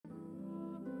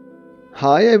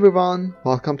Hi everyone,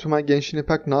 welcome to my Genshin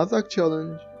Impact Nuzlocke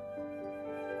challenge.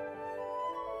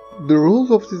 The rules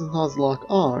of this Nuzlocke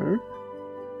are: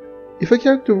 if a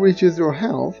character reaches your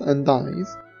health and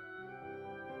dies,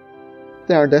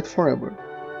 they are dead forever.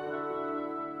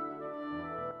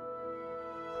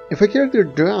 If a character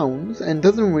drowns and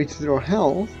doesn't reach zero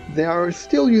health, they are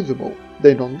still usable,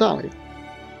 they don't die.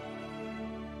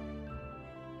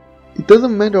 It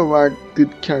doesn't matter where the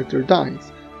character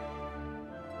dies.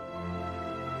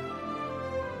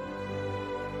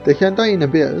 They can die in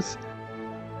Abyss,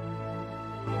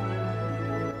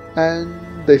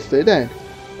 and they stay dead.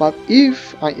 But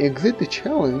if I exit the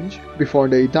challenge before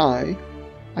they die,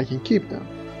 I can keep them.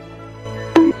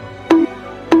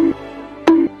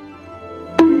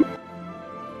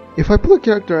 If I pull a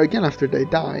character again after they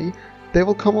die, they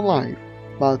will come alive.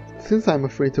 But since I'm a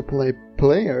free-to-play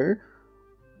player,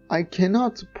 I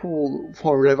cannot pull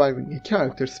for reviving a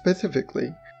character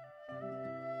specifically.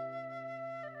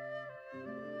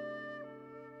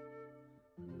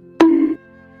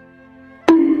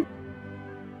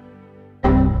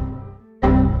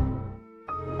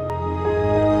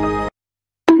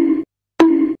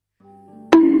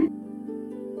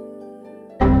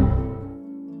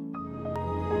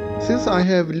 Since I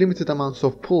have limited amounts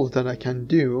of pulls that I can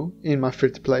do in my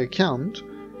free-to-play account,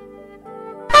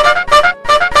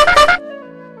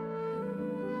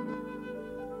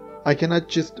 I cannot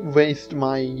just waste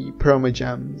my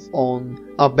permagems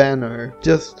on a banner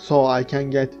just so I can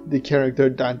get the character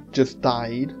that just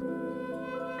died.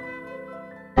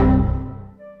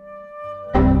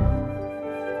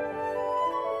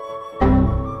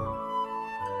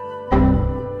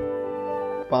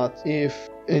 But if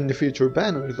in the future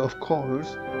banners, of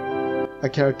course, a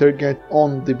character gets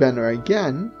on the banner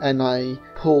again and I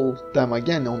pull them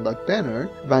again on that banner,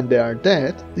 when they are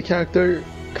dead, the character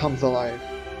comes alive.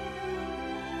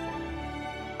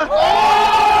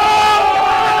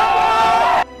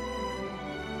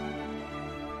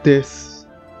 This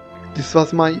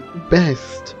was my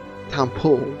best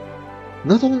pull.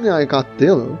 Not only I got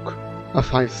Diluc, a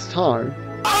 5-star,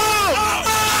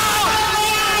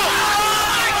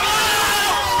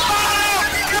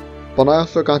 but I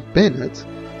also got Bennett,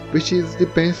 which is the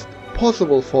best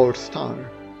possible 4-star.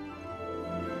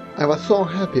 I was so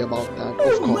happy about that,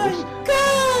 of course. My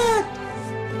God!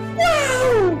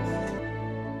 Wow!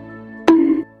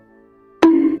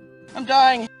 I'm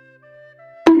dying.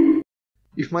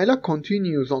 If my luck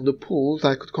continues on the pulls,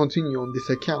 I could continue on this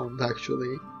account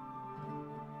actually.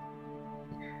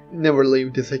 Never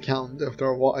leave this account after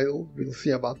a while, we'll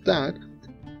see about that.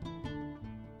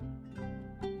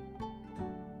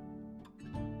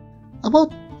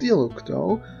 About Diluc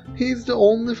though, he's the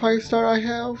only 5-star I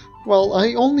have. Well,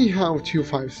 I only have 2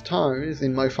 5-stars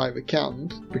in my 5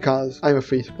 accounts, because I'm a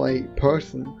free-to-play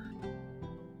person.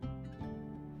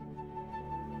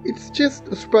 It's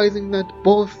just surprising that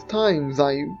both times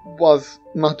I was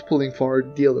not pulling for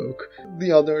Diluc.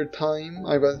 The other time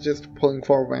I was just pulling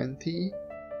for Venti.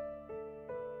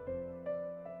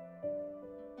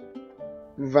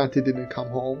 Venti didn't come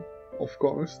home, of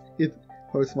course. It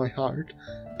hurts my heart,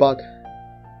 but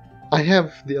I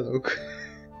have Diluc.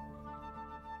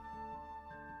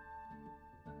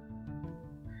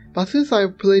 But since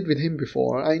I've played with him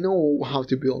before, I know how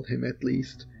to build him at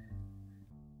least.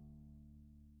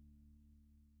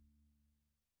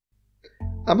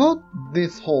 About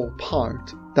this whole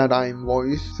part that I'm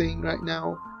voicing right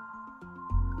now,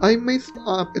 I messed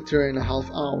up a 3.5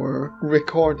 hour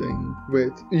recording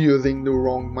with using the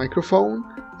wrong microphone,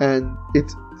 and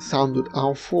it sounded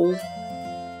awful.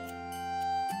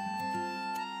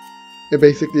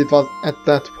 Basically, it was at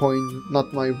that point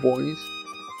not my voice.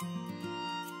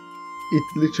 It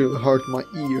literally hurt my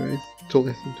ears to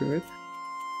listen to it.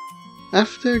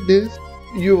 After this,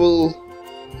 you will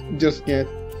just get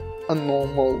a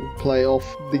normal play of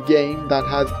the game that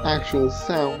has actual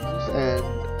sounds and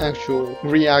actual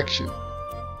reaction.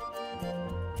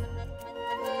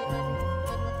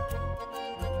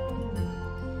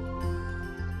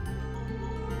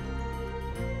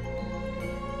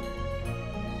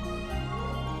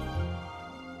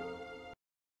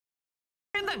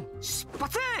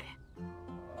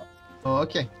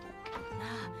 Okay.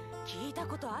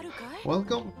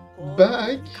 Welcome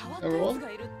back, everyone.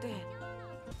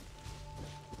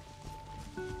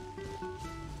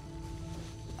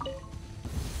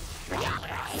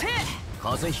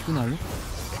 風邪ひくなよ。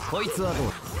こいつはど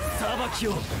う？裁き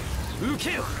を受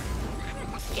けよ。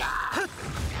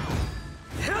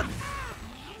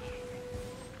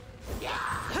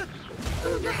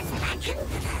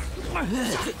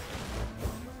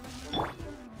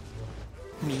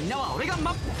みんなは俺が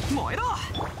燃えろ。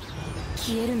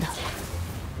消えるんだ。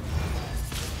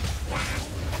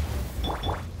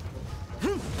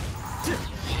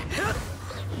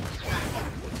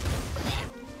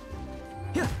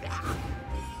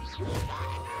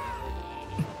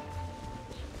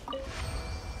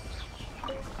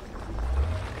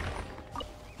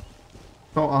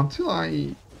So until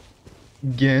I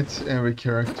get every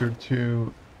character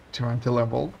to 20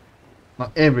 level,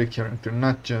 not every character,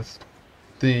 not just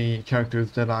the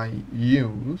characters that I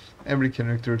use, every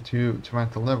character to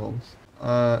 20 levels,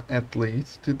 at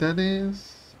least, that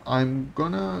is, I'm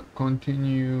gonna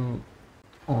continue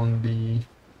on the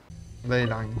ley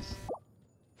lines.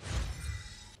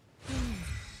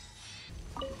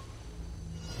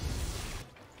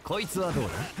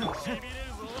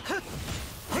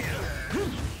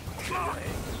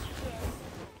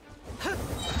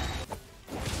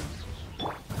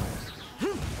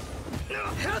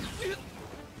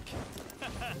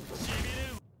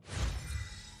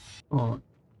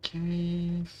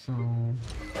 Okay, so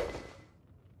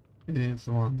it is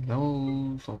one of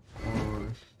those, of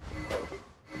course.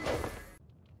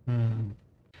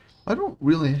 I don't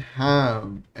really have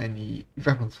any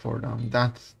weapons for them,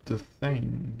 that's the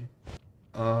thing.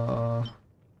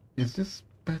 Is this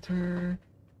better?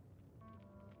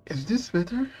 Is this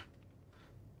better?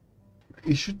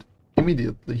 It should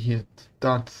immediately hit.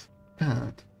 That's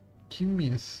bad. Give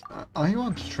me a I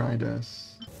want to try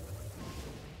this.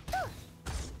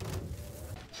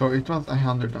 So it was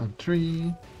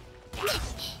 103.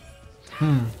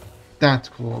 That's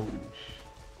close.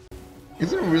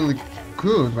 Isn't really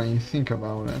good when you think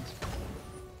about it.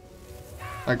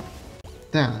 Like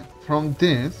that. From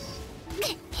this.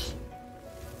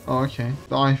 Okay.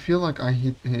 So I feel like I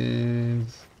hit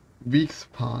his weak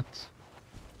spot.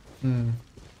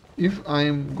 If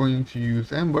I'm going to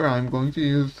use Ember, I'm going to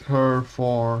use her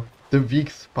for the weak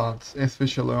spots,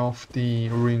 especially of the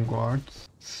ring guards.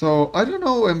 So I don't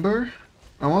know, Ember.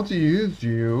 I want to use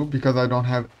you because I don't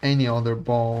have any other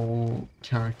bow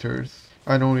characters.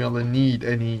 I don't really need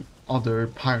any other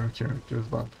pyro characters,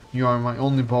 but you are my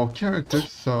only bow character,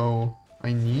 so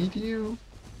I need you.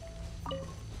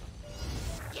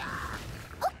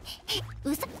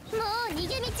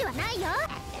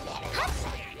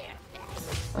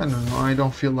 I don't know, I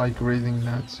don't feel like raising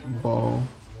that bow.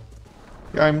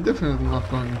 Yeah, I'm definitely not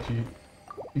going to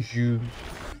use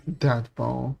that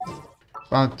bow.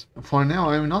 But for now,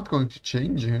 I'm not going to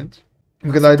change it.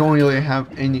 Because I don't really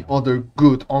have any other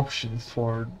good options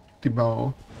for the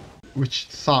bow. Which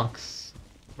sucks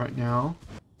right now.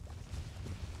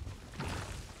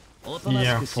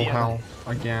 Yeah, full health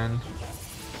again.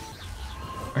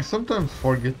 I sometimes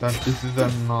forget that this is a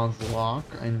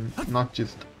Nuzlocke and not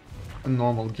just a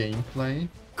normal gameplay.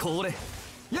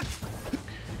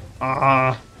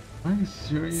 Are you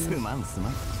serious?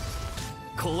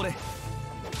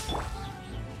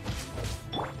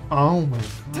 Oh my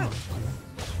god.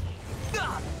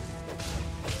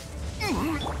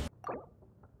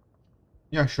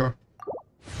 Yeah, sure.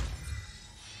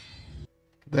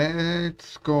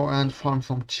 Let's go and farm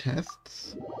some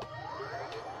chests.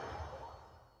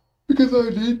 Because I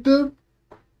need them.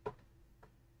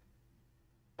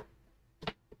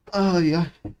 Yeah.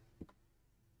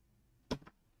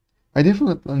 I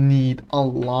definitely need a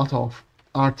lot of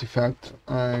artifacts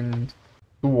and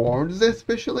swords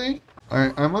especially.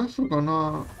 I'm also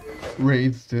gonna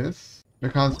raise this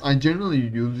because I generally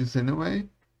use this anyway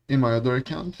in my other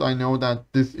accounts. I know that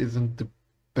this isn't the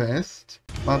best,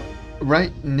 but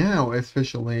right now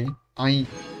especially I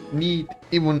need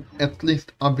even at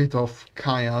least a bit of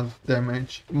Kaya's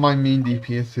damage. My main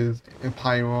DPS is a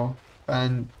Pyro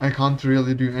and I can't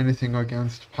really do anything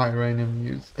against Pyro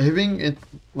enemies. Having it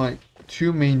like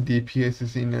 2 main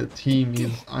DPSs in a team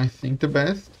is I think the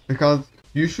best because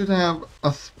you should have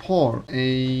a support,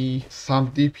 a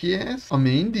sub DPS, a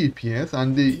main DPS,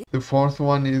 and the fourth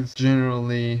one is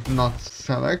generally not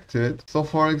selected. So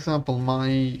for example,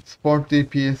 my support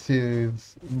DPS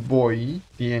is Boy,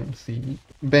 the MC.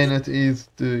 Bennett is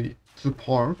the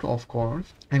support, of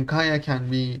course. And Kaya can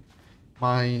be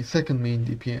my second main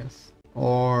DPS.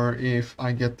 Or if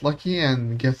I get lucky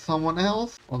and get someone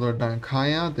else other than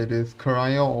Kaya, that is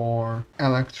Cryo or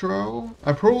Electro,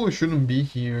 I probably shouldn't be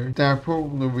here. There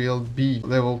probably will be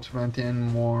level 20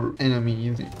 and more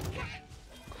enemies.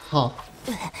 Huh.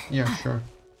 Yeah, sure.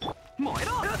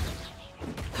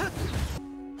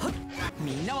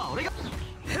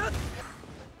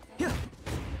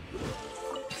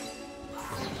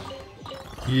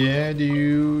 Yeah,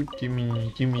 dude.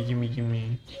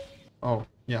 Gimme. Oh.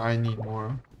 Yeah, I need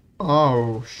more.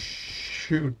 Oh,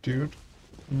 shoot, dude.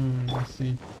 Let's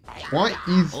see. Why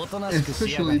is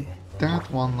especially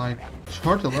that one like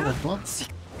shorter level? What?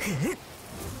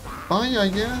 Bye, I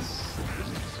guess.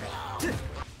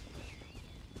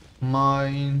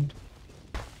 Mind.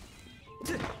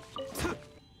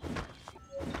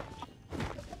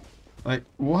 Like,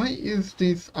 why is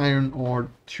this iron ore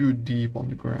too deep on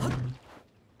the ground?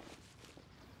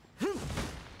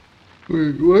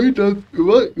 Wait,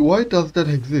 why does that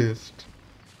exist?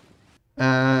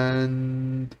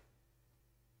 And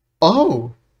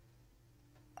oh,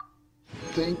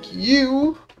 thank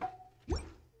you.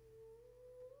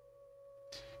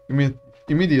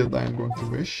 Immediately I'm going to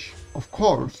wish. Of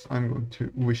course I'm going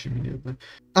to wish immediately.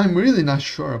 I'm really not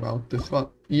sure about this, but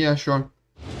yeah, sure.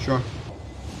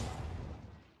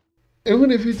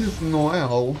 Even if it is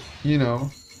Noel, you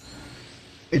know,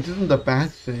 it isn't a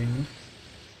bad thing.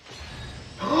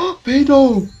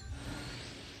 Beidou!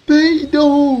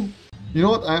 Beidou! You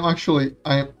know what? I'm actually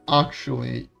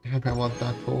happy about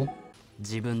that pull.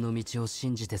 自分の道を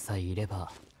信じてさえいれ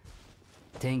ば、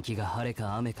天気が晴れ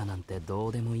か雨かなんてど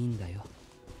うでもいいんだよ。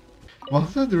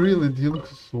Was that really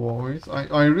Diluc's voice?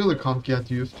 I really can't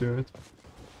get used to it.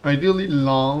 I really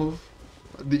love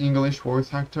the English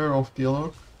voice actor of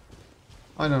Diluc.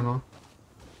 I don't know.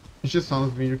 It just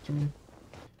sounds weird to me.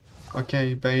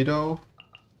 Okay, Beidou.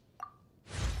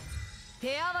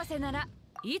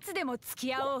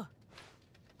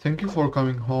 Thank you for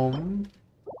coming home.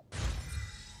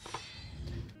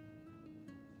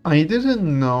 I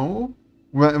didn't know.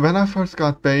 When I first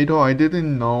got Beidou, I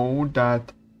didn't know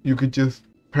that you could just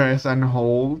press and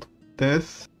hold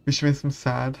this, which makes me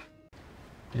sad.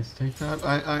 Let's take that.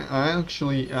 I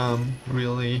actually am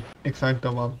really excited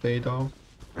about Beidou.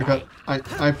 Because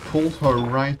I pulled her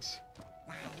right.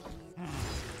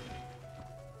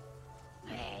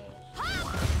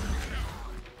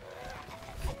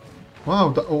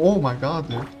 Wow, oh my god,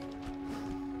 dude.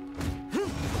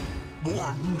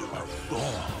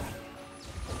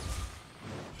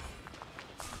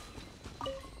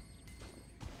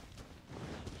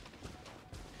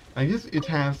 I guess it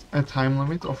has a time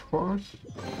limit, of course.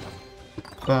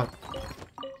 But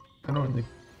I don't really...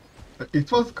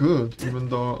 It was good, even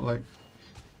though, like,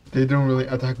 they didn't really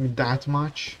attack me that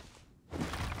much.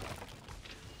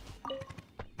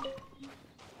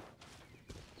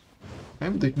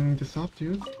 I'm digging this up,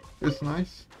 dude. It's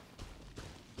nice.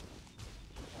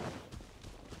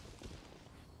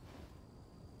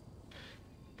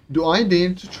 Do I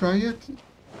dare to try it?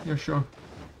 Yeah, sure.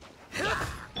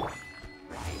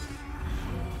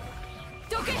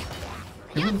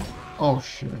 Even... Oh,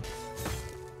 shit.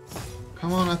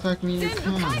 Come on, attack me, you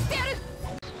can.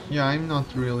 Yeah, I'm not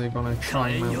really gonna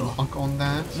try my luck on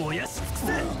that.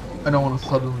 I don't wanna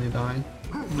suddenly die.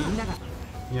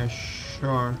 Yeah,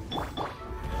 sure.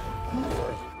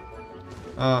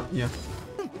 Yeah.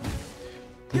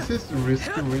 This is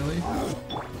risky, really.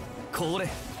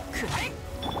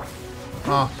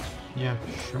 Ah, yeah,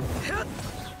 sure.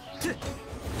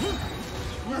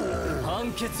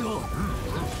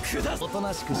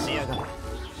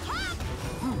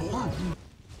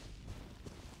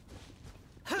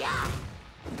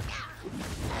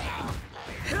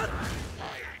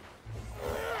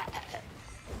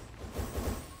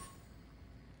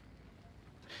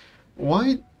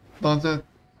 Why does that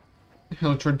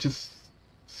Helltron just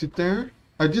sit there?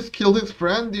 I just killed his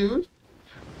friend, dude.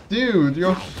 Dude,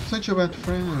 you're such a bad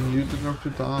friend. You deserve to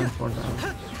die for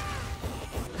that.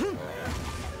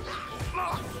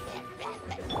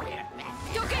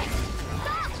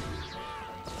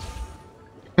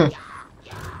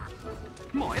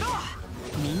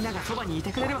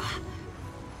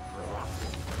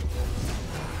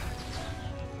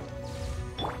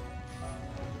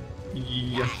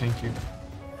 Yes, thank you.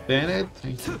 Bennett,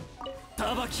 thank you.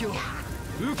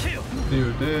 Do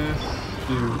this,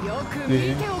 do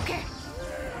this.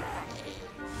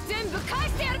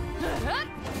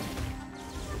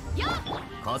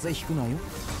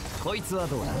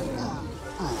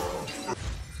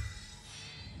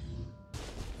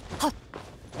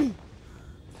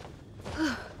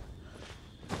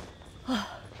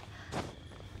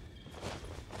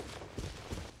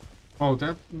 Oh,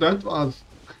 that was...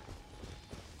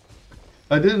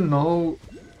 I didn't know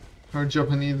her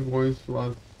Japanese voice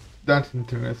was that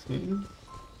interesting.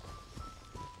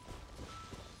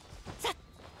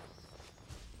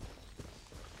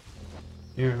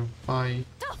 Yeah, bye.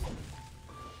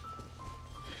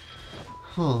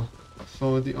 Huh.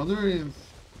 So the other is,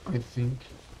 I think,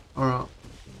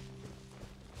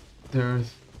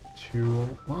 there's two.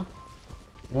 What?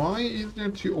 Why is there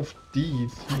two of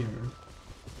these here?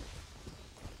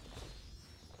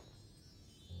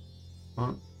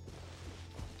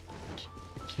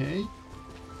 Okay.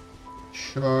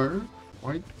 Sure.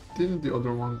 Why didn't the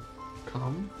other one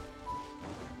come?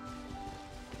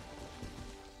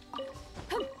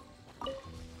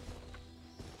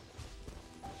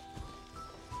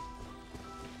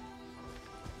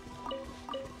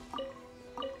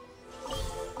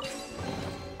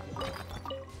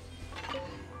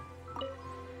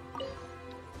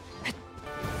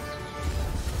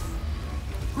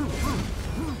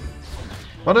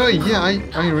 By the way, yeah,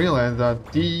 I realized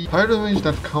that the fire damage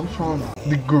that comes from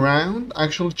the ground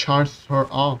actually charges her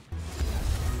up.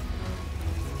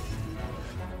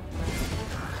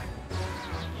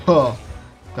 Huh,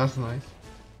 that's nice.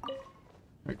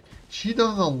 Like, she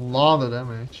does a lot of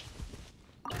damage.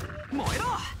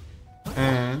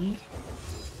 And...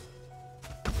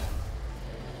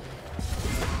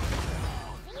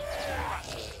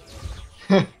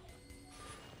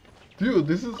 Dude,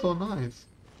 this is so nice.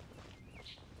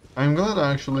 I'm glad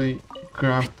I actually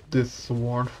grabbed this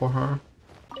sword for her,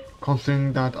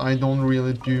 considering that I don't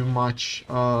really do much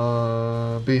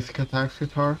basic attacks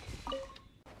with her.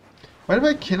 By the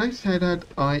way, can I say that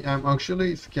I am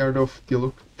actually scared of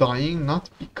Diluc dying, not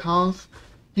because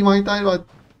he might die, but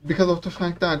because of the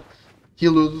fact that he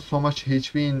loses so much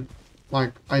HP in,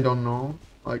 like, I don't know,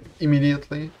 like,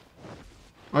 immediately.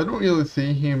 I don't really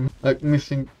see him, like,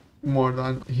 missing more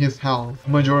than his health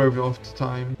majority of the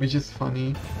time, which is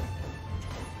funny.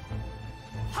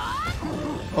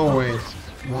 Oh wait,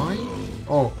 why?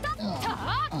 Oh.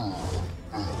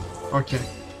 Okay.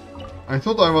 I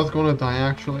thought I was gonna die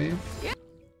actually.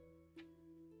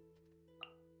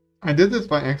 I did this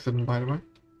by accident, by the way.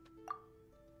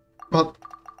 But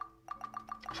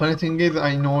funny thing is,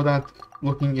 I know that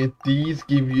looking at these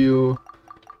give you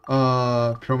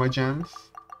Proma Gems.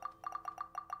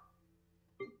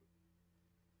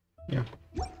 Yeah.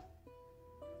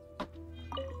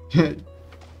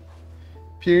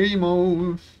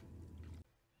 Primos.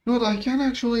 But I can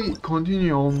actually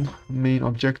continue on main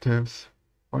objectives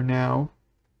for now.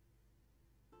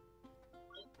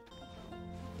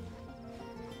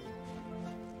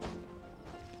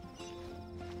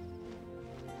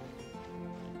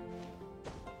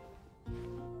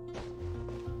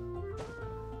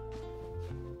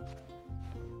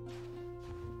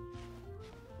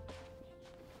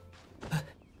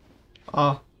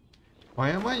 Why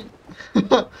am I?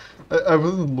 I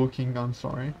wasn't looking, I'm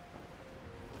sorry.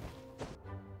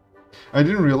 I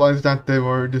didn't realize that they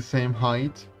were the same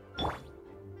height.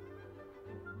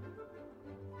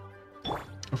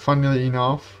 Funnily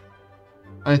enough,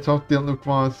 I thought Diluc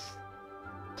was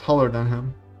taller than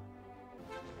him.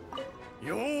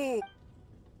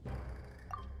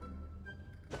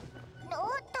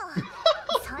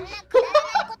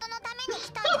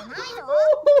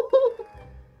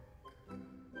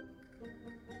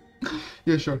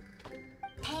 Yeah, sure.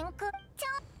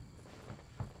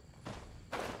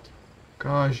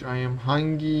 Gosh, I am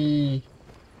hungry.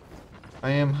 I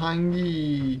am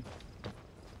hungry.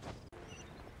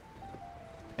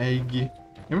 Egg.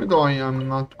 Even though I am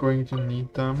not going to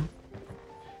need them,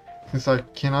 since I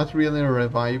cannot really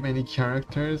revive any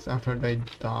characters after they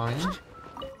die.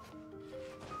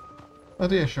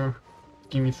 But yeah, sure.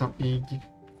 Give me some egg.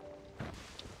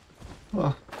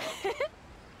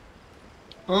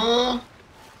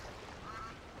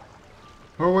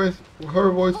 Her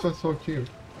voice was so cute.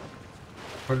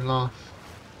 Her laugh.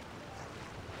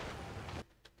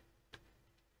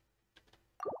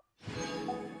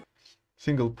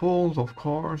 Single pulls, of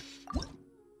course.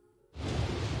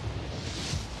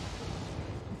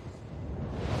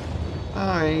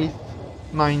 Eighth.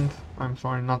 Ninth. I'm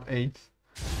sorry, not eighth.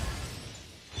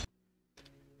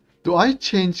 Do I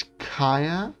change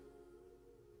Kaya?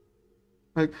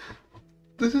 Like,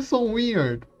 this is so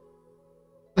weird.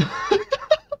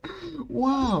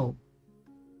 Wow.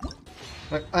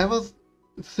 Like, I was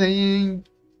saying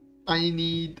I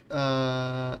need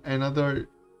another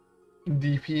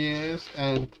DPS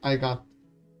and I got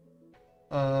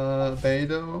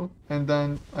Beidou, and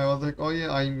then I was like, oh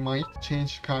yeah, I might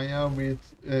change Kaya with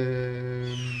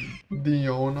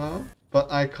Diona,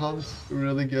 but I can't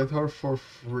really get her for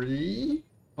free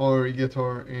or get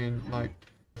her in like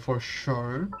for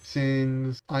sure,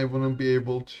 since I wouldn't be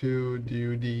able to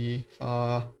do the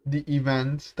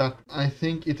event that I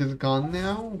think it is gone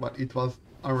now, but it was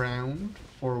around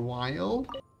for a while.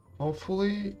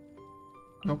 Hopefully,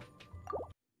 nope.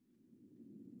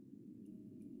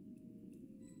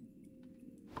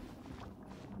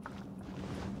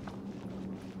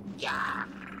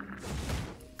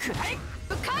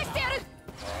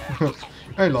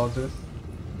 I love this.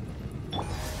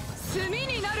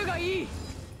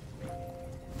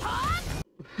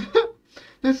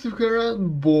 Let's look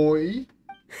around, boy.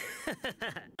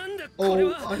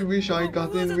 Oh, I wish I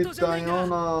got in with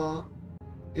Diana.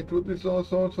 It would be so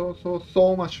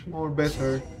much more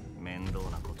better. 面倒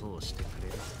なことをしてくれ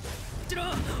る。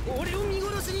俺を見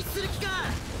殺しにする気か。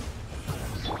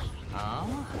あ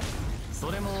あ、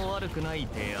それも悪くない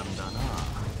提案だな。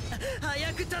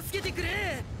早く助けてく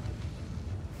れ。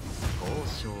交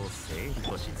渉整理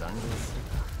とし残業す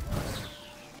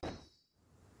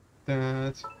る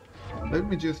か。That. Let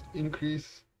me just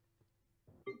increase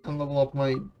and level up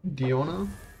my Diona.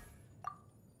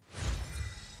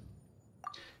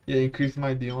 Yeah, increase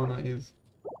my Diona is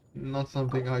not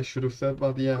something I should have said,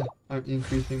 but yeah, I'm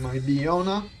increasing my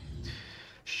Diona.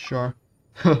 Sure.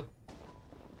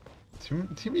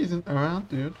 Timmy isn't around,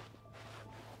 dude.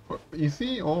 Is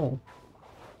he? Oh.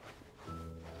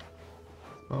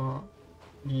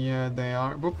 Yeah, they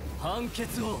are. But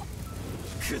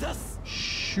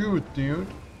shoot, dude.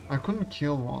 I couldn't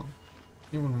kill one.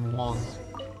 Even once.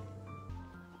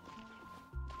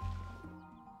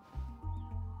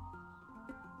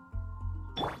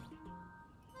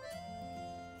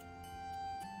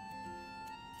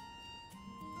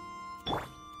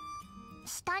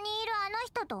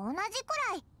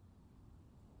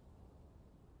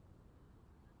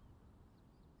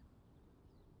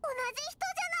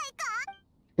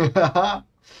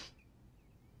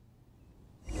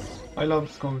 I love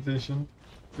this conversation.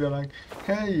 They're like,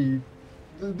 hey,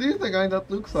 this is the guy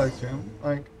that looks like him.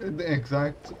 Like, the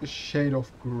exact shade of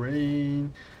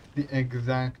green, the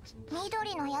exact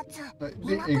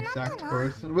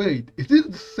person. Wait, is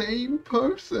it the same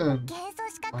person?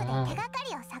 Wow.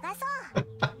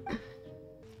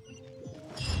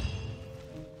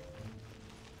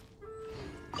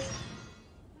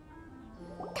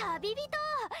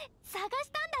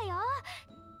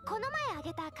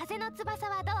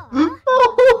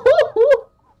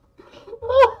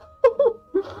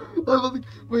 I was like,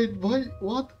 wait, why?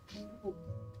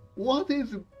 What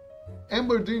is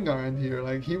Amber doing around here?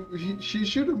 Like, she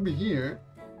shouldn't be here.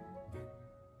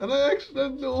 And I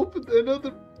accidentally opened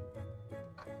another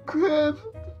quest.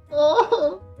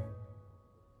 Ah!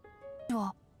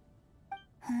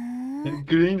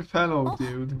 Green fellow,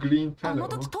 dude. Green fellow.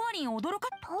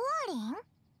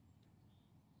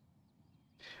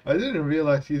 I didn't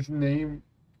realize his name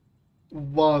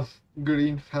was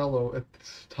Green Fellow at the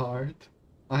start.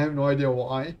 I have no idea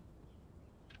why.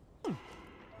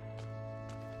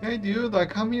 Hey dude, I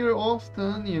come here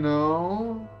often, you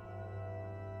know.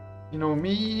 You know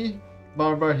me.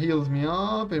 Barbara heals me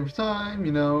up every time,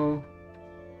 you know.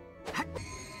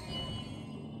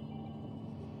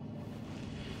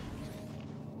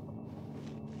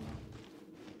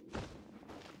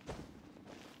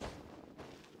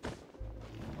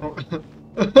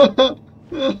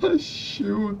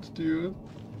 Shoot, dude.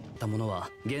 たものは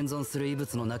現存する遺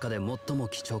物の中で最も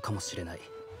貴重かもしれない。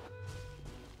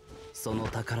その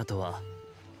宝とは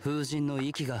風神の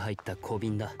息が入った小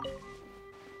瓶だ。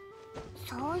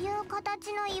そういう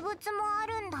形の遺物もあ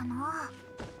るんだな。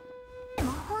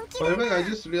By the way, I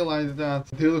just realized that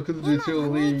Diluc is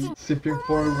literally sipping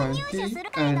for Ranky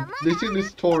and literally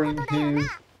storing his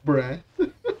breath.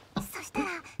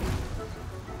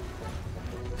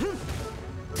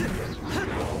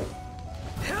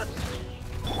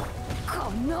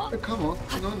 Come on.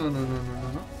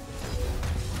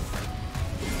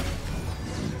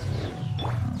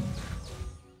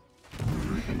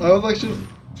 No. I was actually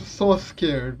so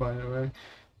scared, by the way.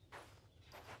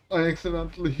 I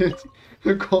accidentally hit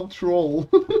the control.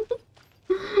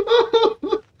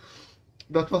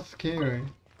 That was scary.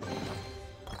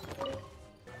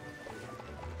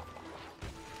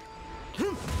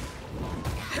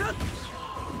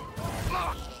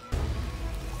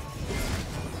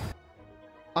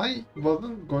 I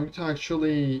wasn't going to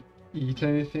actually eat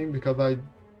anything because I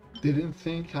didn't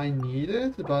think I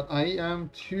needed, but I am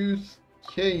too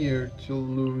scared to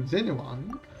lose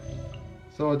anyone,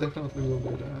 so I definitely will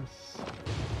do this.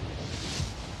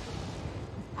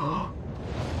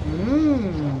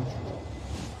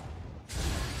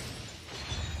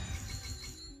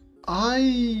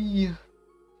 I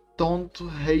don't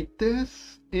hate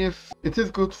this if it is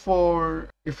good for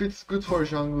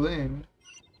Zhang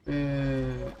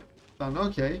then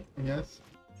okay, I guess.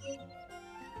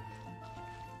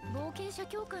 冒険者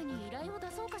協会に依頼を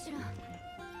出そうかしら。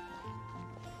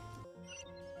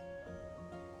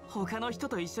他の人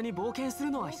と一緒に冒険す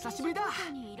るのは久しぶりだ。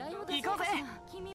行こうぜ。